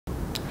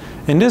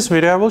In this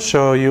video I will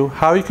show you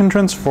how you can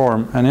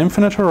transform an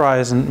infinite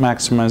horizon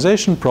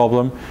maximization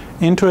problem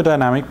into a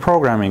dynamic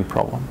programming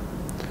problem.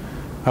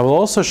 I will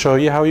also show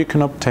you how you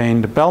can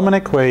obtain the Bellman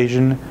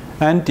equation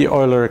and the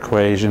Euler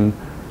equation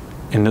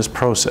in this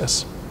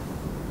process.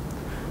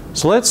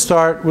 So let's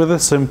start with a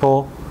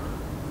simple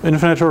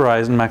infinite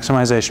horizon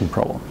maximization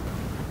problem.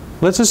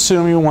 Let's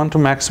assume you want to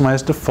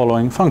maximize the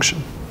following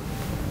function.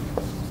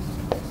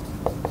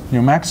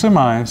 You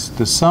maximize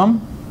the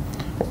sum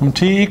from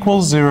t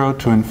equals 0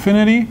 to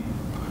infinity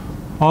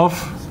of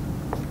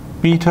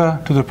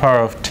beta to the power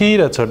of t,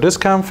 that's our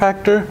discount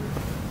factor,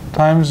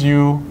 times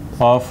u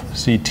of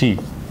ct.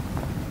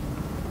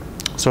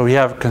 So we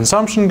have a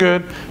consumption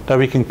good that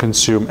we can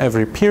consume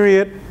every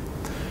period.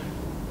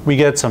 We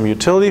get some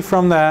utility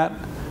from that,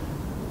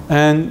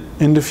 and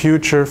in the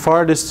future,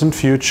 far distant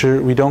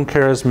future, we don't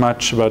care as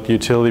much about the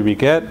utility we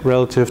get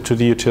relative to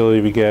the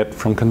utility we get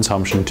from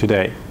consumption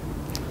today.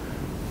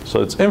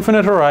 So it's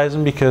infinite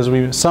horizon because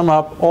we sum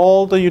up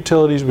all the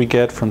utilities we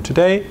get from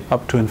today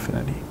up to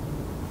infinity.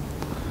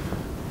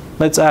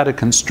 Let's add a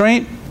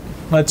constraint.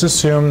 Let's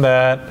assume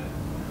that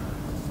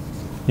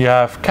you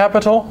have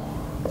capital.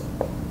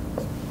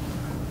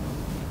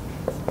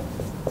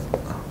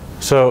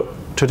 So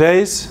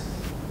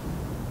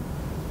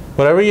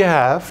whatever you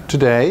have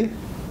today,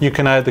 you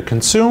can either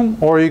consume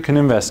or you can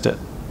invest it.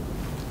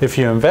 If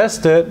you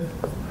invest it,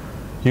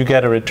 you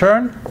get a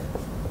return.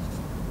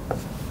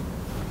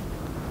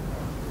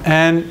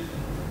 And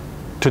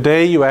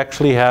today you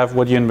actually have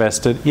what you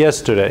invested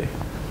yesterday.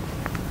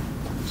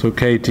 So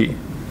KT.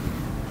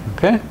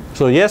 Okay?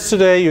 So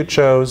yesterday you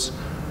chose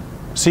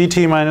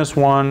CT minus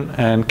 1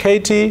 and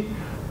KT,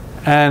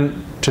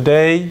 and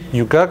today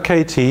you got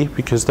KT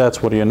because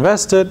that's what you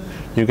invested.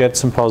 You get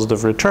some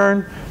positive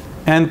return,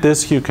 and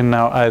this you can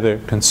now either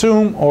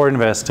consume or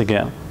invest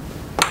again.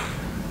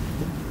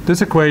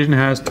 This equation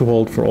has to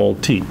hold for all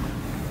t.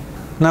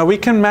 Now we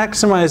can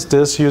maximize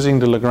this using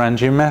the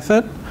Lagrangian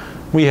method.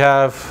 We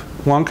have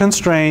one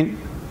constraint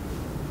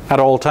at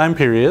all time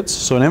periods,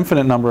 so an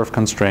infinite number of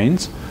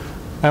constraints,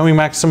 and we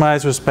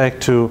maximize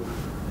respect to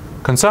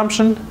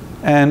consumption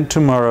and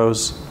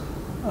tomorrow's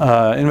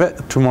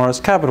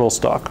capital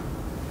stock.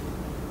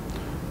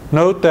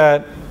 Note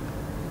that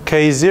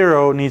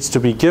K0 needs to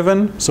be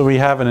given, so we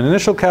have an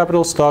initial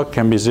capital stock,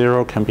 can be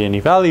 0, can be any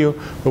value,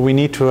 but we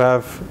need to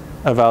have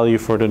a value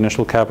for the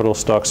initial capital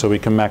stock so we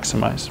can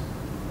maximize.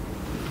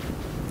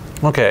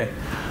 Okay.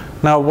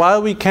 Now,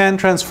 while we can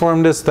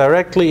transform this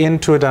directly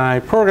into a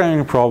dynamic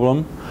programming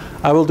problem,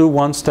 I will do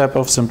one step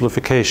of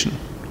simplification.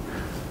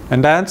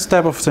 And that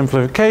step of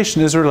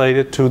simplification is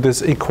related to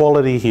this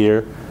equality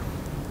here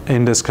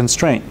in this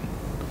constraint.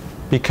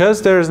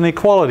 Because there is an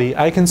equality,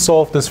 I can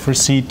solve this for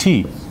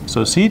CT.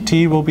 So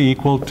CT will be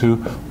equal to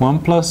 1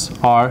 plus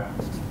R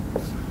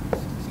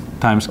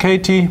times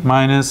KT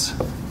minus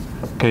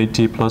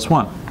KT plus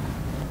 1.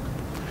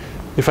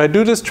 If I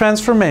do this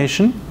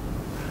transformation,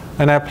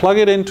 and I plug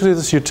it into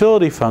this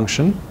utility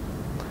function,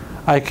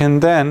 I can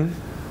then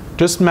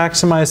just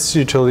maximize this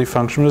utility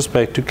function with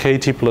respect to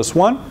KT plus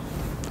 1,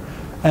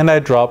 and I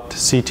dropped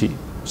CT.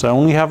 So I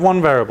only have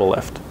one variable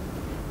left.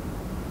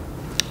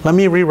 Let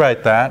me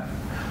rewrite that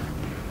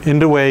in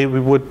the way we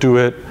would do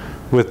it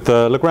with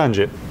the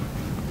Lagrangian.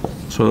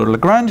 So the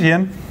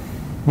Lagrangian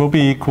will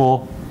be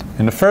equal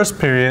in the first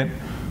period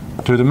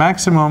to the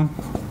maximum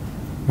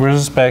with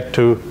respect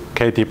to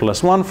KT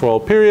plus 1 for all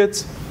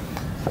periods,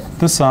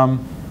 the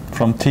sum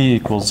from t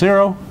equals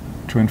 0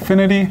 to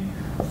infinity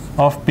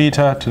of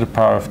beta to the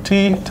power of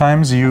t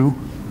times u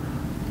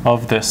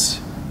of this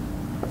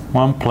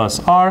 1 plus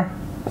r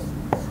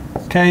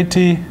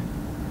kt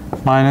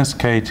minus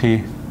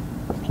kt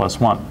plus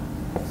 1.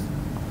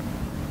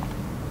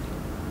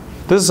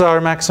 This is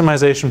our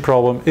maximization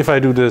problem if I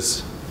do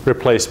this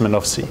replacement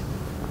of c.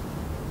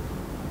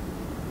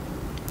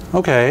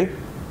 Okay,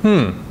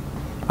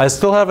 I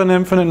still have an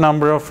infinite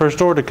number of first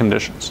order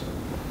conditions.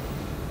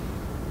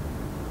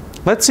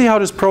 Let's see how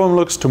this problem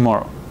looks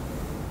tomorrow.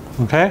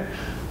 Okay?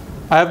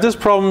 I have this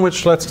problem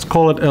which, let's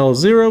call it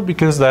L0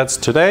 because that's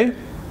today.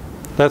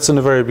 That's in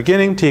the very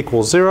beginning, t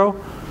equals 0.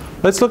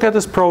 Let's look at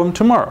this problem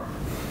tomorrow.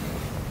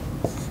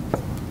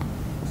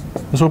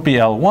 This will be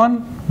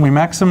L1. We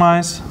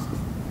maximize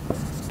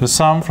the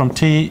sum from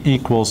t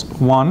equals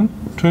 1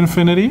 to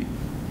infinity.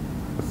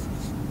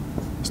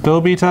 Still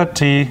beta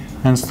t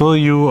and still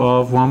u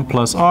of 1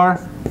 plus r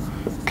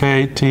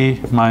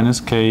kt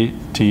minus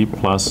kt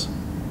plus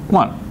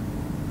 1.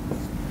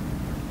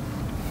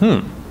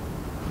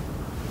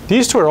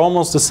 These two are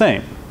almost the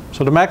same.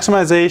 So the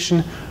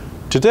maximization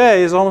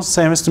today is almost the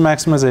same as the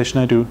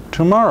maximization I do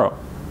tomorrow.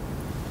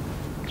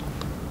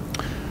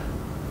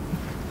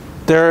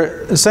 There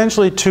are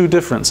essentially two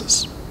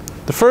differences.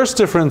 The first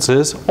difference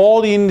is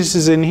all the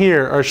indices in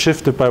here are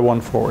shifted by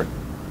 1 forward.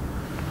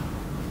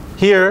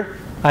 Here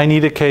I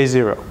need a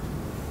K0.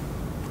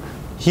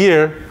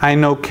 Here I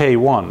know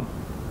K1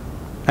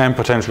 and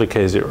potentially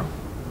K0.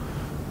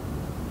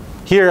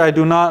 Here I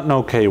do not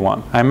know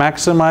K1. I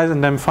maximize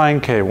and then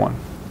find K1.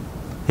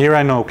 Here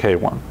I know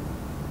K1.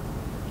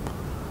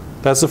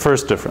 That's the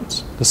first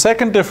difference. The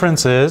second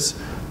difference is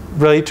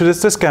related to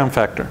this discount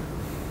factor.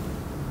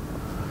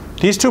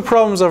 These two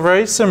problems are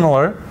very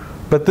similar,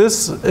 but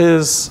this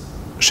is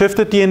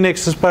shifted the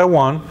indexes by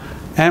 1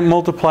 and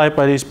multiplied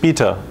by these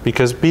beta,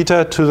 because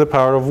beta to the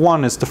power of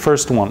 1 is the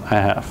first one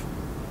I have.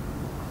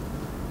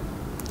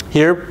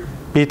 Here,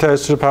 beta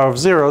is to the power of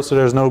 0, so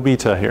there's no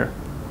beta here.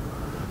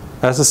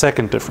 That's the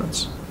second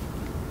difference.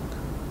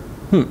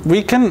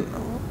 We can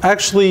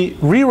actually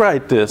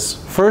rewrite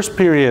this first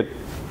period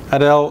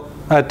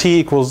at t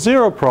equals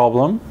 0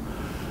 problem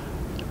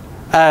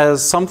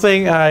as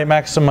something I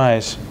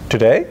maximize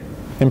today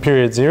in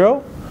period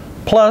 0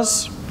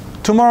 plus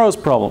tomorrow's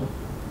problem.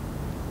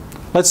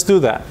 Let's do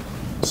that.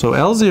 So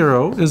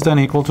L0 is then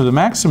equal to the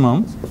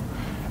maximum,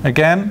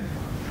 again,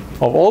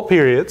 of all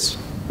periods.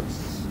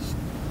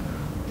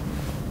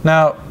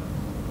 Now,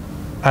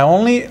 I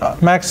only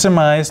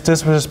maximize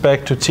this with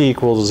respect to t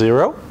equals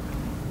 0.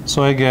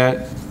 So I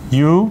get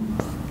u,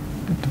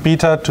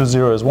 beta to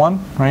 0 is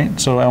 1, right?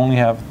 So I only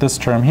have this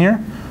term here,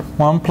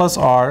 1 plus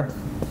r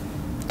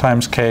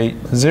times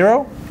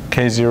k0.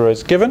 K0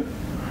 is given,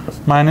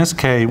 minus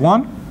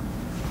k1.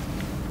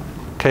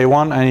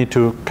 K1 I need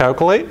to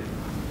calculate,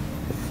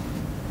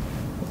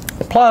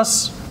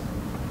 plus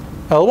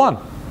L1.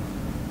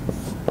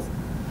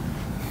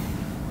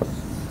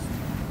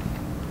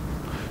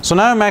 So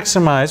now I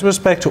maximize with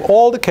respect to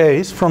all the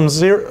k's from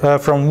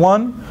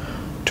 1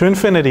 to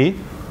infinity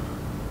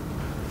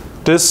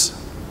this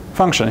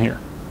function here.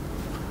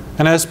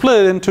 And I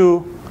split it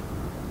into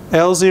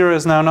L0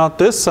 is now not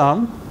this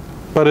sum,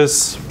 but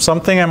is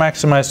something I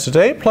maximize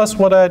today plus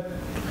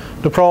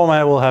the problem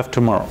I will have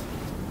tomorrow.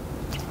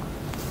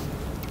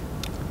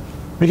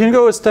 We can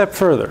go a step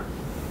further.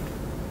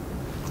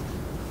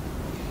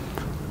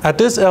 At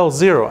this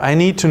L0, I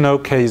need to know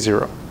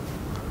K0.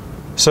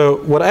 So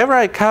whatever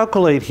I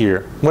calculate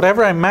here,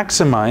 whatever I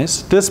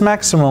maximize, this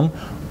maximum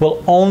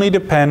will only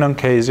depend on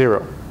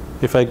K0.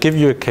 If I give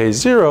you a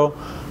K0,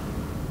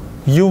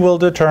 you will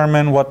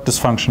determine what this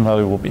function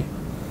value will be.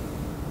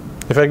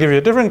 If I give you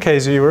a different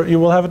K0, you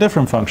will have a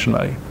different function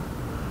value.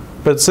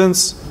 But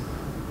since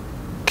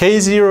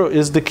K0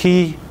 is the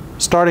key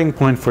starting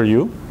point for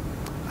you,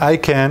 I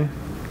can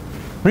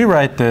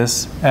rewrite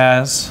this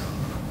as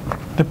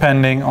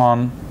depending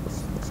on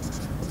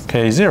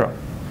K0.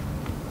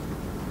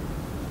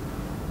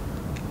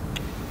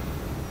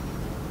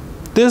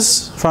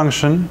 This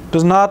function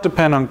does not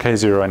depend on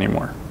K0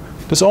 anymore.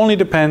 This only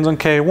depends on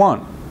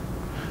K1.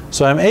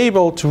 So I'm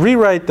able to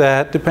rewrite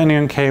that depending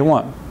on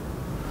K1.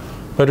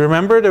 But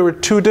remember, there were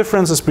two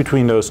differences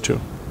between those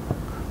two.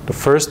 The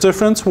first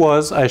difference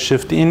was I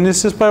shift the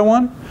indices by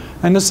 1,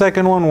 and the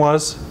second one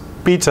was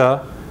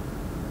beta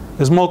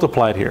is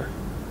multiplied here.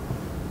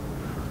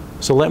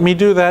 So let me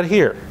do that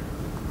here.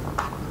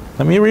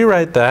 Let me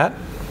rewrite that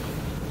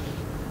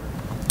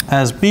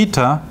as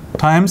beta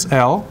times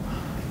L,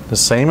 the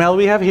same L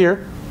we have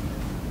here,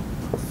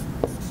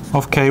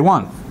 of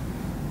K1.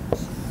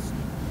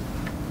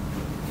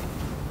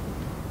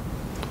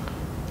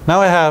 Now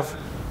I have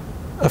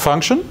a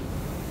function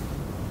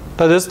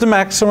that is the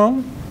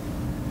maximum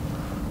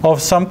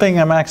of something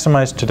I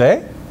maximized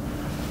today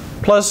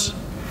plus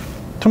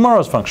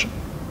tomorrow's function.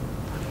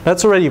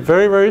 That's already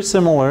very, very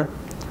similar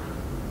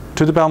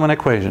to the Bellman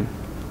equation.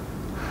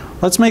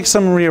 Let's make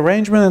some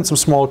rearrangement and some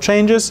small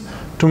changes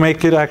to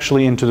make it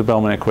actually into the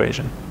Bellman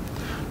equation.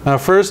 Now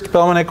first,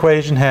 Bellman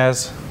equation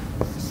has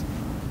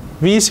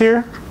v's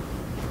here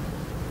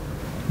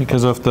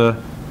because of the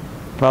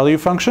value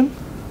function,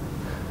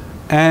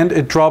 and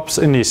it drops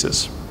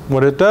indices.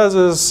 What it does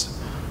is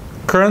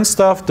current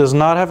stuff does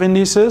not have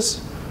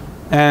indices,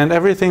 and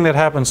everything that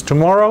happens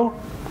tomorrow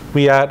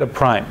we add a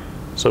prime.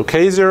 So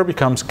K0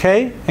 becomes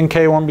K and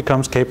K1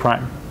 becomes K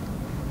prime.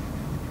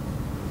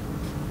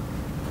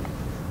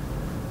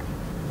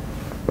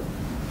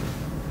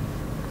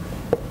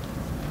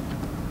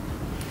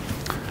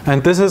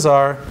 And this is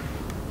our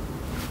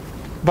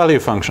value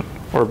function,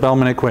 or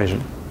Bellman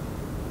equation.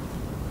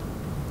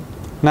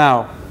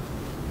 Now,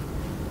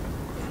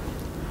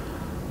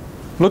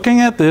 looking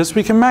at this,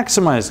 we can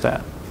maximize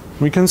that.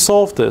 We can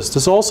solve this.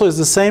 This also is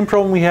the same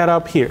problem we had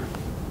up here.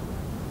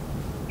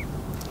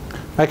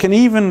 I can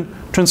even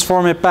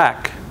transform it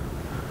back,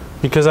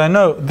 because I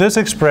know this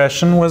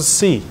expression was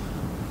C,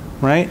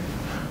 right?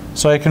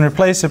 So I can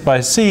replace it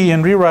by C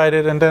and rewrite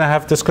it, and then I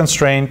have this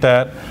constraint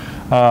that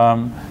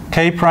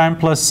K prime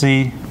plus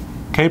C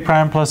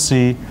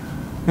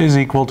is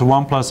equal to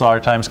 1 plus R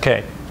times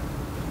K.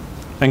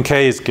 And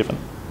K is given.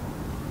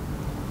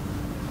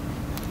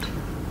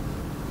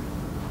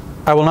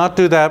 I will not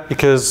do that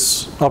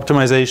because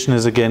optimization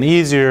is again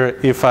easier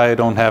if I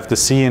don't have the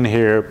C in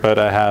here, but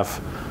I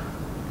have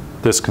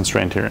this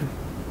constraint here.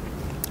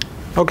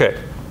 Okay.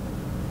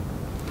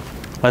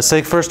 Let's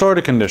take first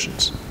order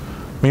conditions.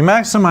 We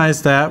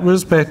maximize that with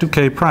respect to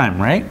K prime,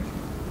 right?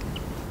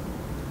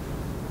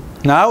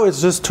 Now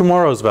it's just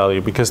tomorrow's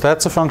value, because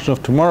that's a function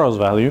of tomorrow's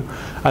value.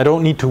 I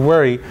don't need to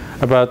worry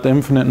about the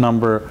infinite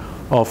number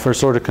of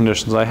first order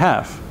conditions I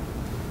have.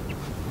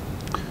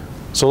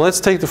 So let's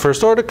take the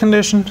first order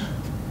condition,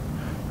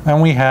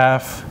 and we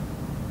have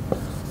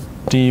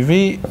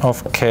dv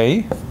of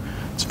k.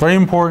 It's very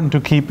important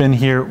to keep in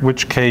here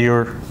which k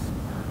you're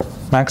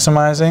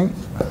maximizing,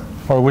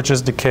 or which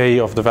is the k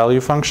of the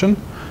value function,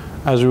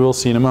 as we will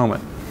see in a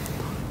moment.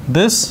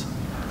 This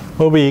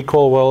will be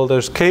equal, well,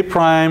 there's k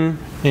prime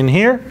in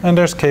here and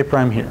there's k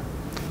prime here.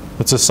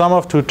 It's a sum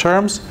of two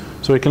terms,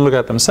 so we can look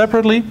at them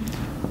separately.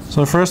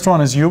 So the first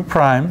one is u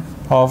prime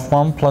of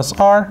 1 plus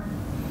r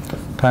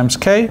times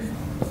k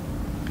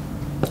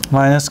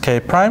minus k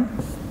prime.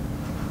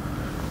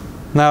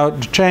 Now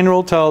the chain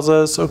rule tells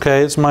us,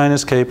 okay, it's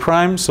minus k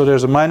prime, so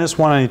there's a minus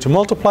 1 I need to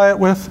multiply it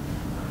with.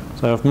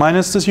 So I have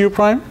minus this u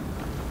prime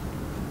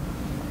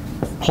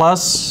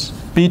plus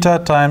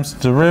beta times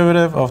the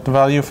derivative of the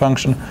value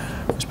function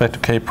with respect to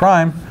k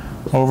prime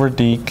over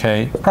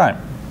dk prime.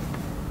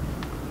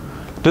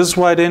 This is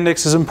why the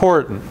index is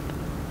important.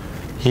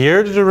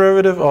 Here the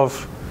derivative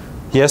of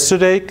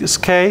yesterday's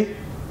k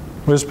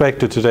with respect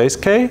to today's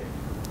k,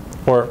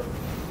 or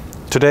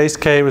today's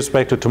k with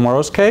respect to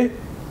tomorrow's k.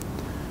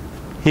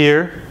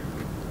 Here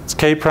it's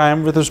k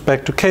prime with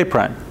respect to k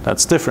prime.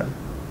 That's different.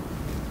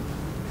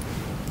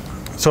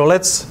 So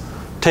let's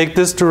take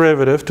this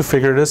derivative to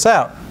figure this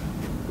out.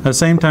 At the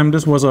same time,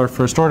 this was our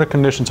first order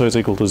condition, so it's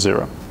equal to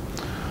 0.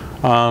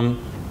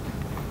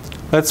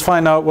 Let's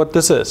find out what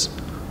this is.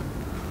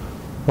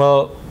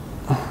 Well,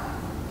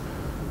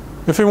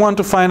 if we want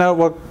to find out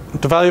what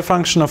the value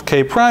function of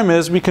k prime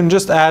is, we can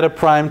just add a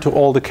prime to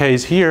all the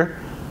k's here,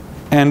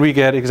 and we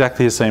get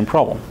exactly the same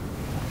problem.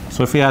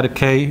 So if we add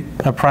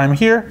a prime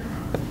here,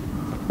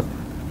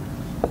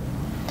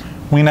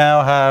 we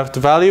now have the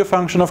value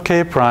function of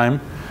k prime.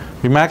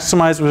 We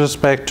maximize with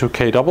respect to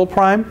k double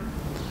prime.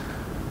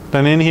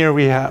 Then in here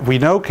we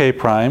know k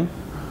prime,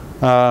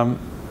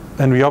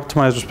 and we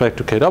optimize with respect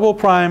to k double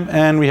prime,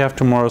 and we have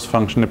tomorrow's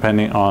function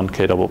depending on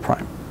k double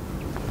prime.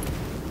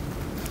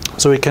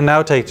 So we can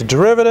now take the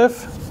derivative,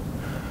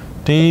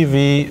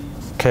 dv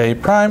k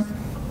prime,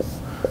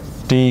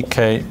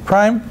 dk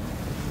prime,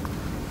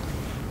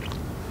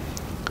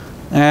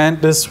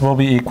 and this will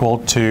be equal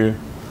to,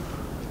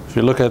 if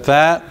you look at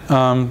that,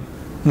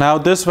 now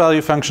this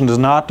value function does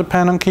not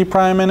depend on k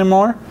prime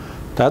anymore.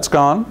 That's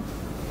gone.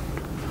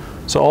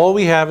 So all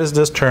we have is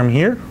this term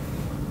here,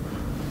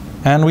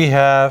 and we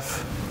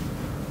have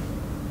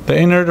the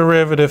inner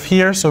derivative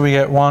here, so we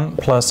get 1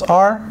 plus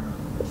r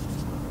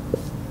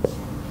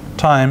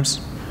times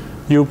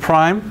u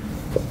prime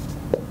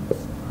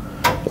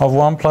of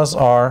 1 plus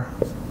r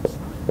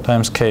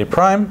times k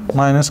prime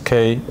minus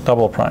k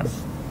double prime.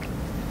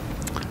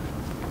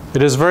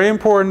 It is very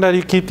important that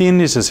you keep the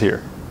indices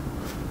here,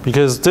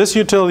 because this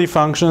utility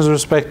function is with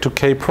respect to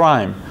k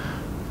prime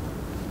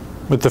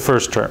with the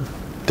first term.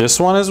 This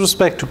one is with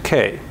respect to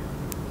k.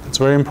 It's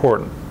very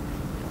important.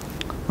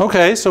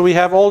 Okay, so we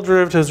have all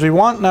derivatives we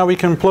want. Now we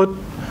can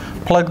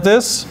plug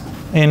this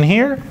in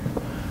here,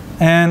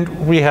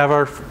 and we have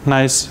our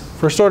nice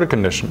first order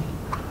condition.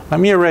 Let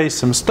me erase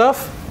some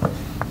stuff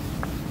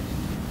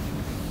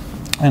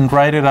and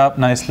write it up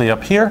nicely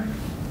up here.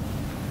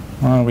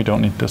 We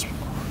don't need this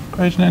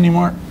equation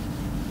anymore.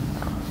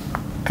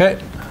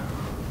 Okay.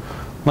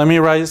 Let me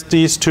write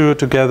these two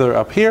together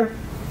up here.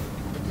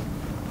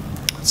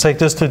 Let's take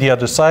this to the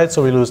other side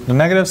so we lose the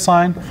negative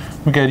sign.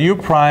 We get u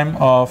prime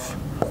of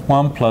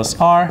 1 plus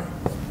r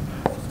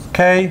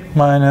k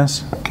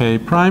minus k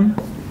prime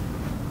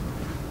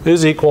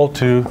is equal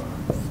to,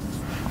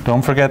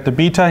 don't forget the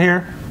beta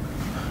here,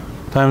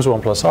 times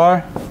 1 plus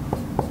r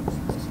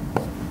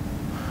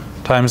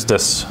times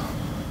this,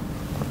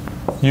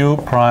 u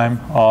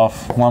prime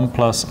of 1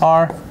 plus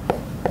r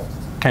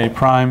k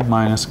prime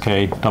minus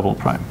k double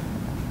prime.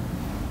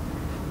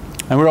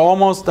 And we're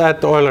almost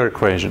at the Euler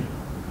equation.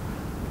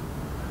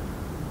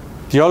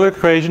 The Euler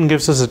equation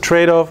gives us a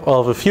trade-off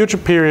of a future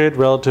period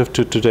relative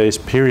to today's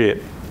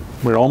period.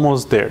 We're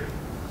almost there.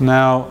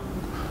 Now,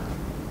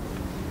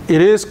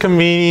 it is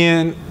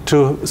convenient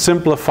to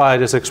simplify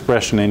this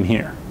expression in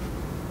here.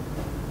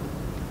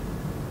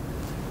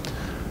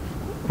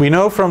 We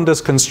know from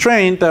this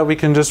constraint that we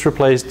can just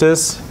replace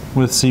this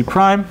with c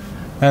prime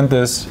and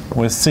this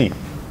with c.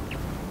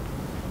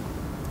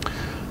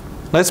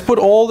 Let's put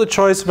all the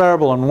choice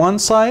variable on one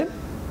side,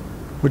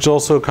 which is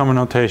also a common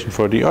notation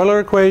for the Euler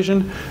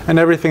equation, and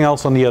everything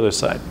else on the other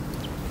side.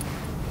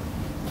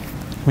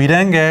 We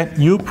then get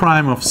u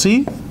prime of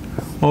c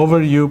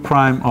over u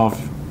prime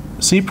of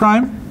c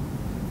prime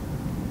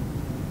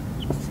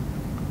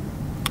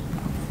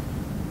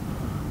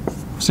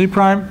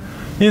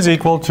is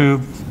equal to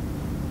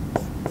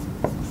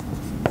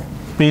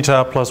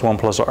beta plus 1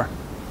 plus r.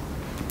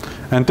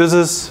 And this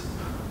is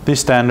the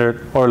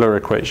standard Euler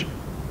equation.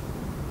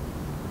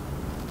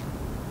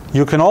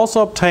 You can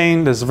also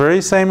obtain this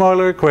very same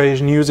Euler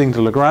equation using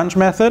the Lagrange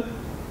method,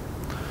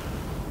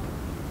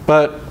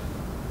 but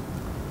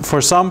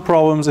for some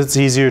problems it's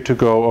easier to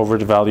go over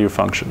the value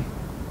function.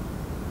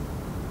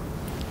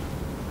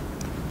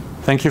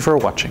 Thank you for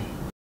watching.